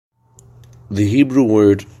The Hebrew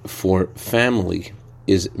word for family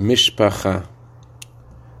is mishpacha.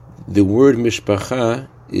 The word mishpacha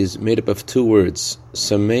is made up of two words,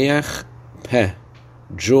 sameach peh,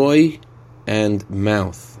 joy and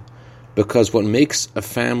mouth. Because what makes a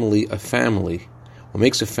family, what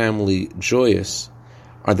makes a family joyous,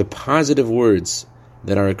 are the positive words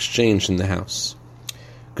that are exchanged in the house.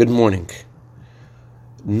 Good morning.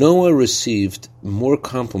 Noah received more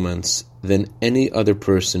compliments than any other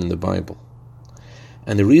person in the Bible.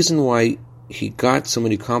 And the reason why he got so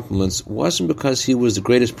many compliments wasn't because he was the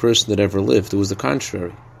greatest person that ever lived. It was the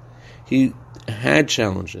contrary. He had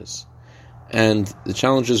challenges. And the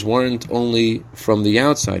challenges weren't only from the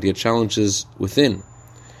outside. He had challenges within.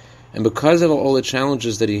 And because of all the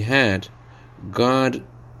challenges that he had, God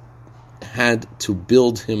had to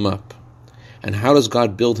build him up. And how does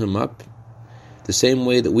God build him up? The same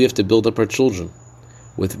way that we have to build up our children,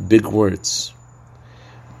 with big words.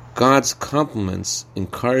 God's compliments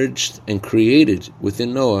encouraged and created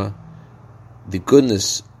within Noah the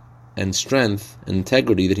goodness and strength and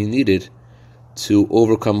integrity that he needed to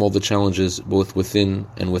overcome all the challenges both within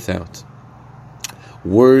and without.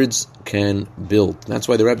 Words can build. That's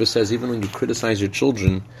why the Rebbe says even when you criticize your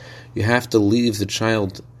children, you have to leave the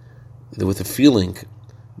child with a feeling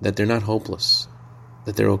that they're not hopeless,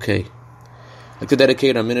 that they're okay. I'd like to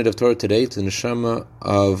dedicate our minute of Torah today to the neshama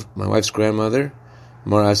of my wife's grandmother,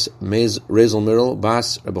 Moras Rezel Mirel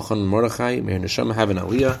Bas Rabbi Mordechai. May her neshama have an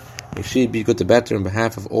aliyah. May she be good to better on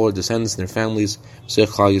behalf of all her descendants and their families.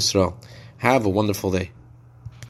 Have a wonderful day.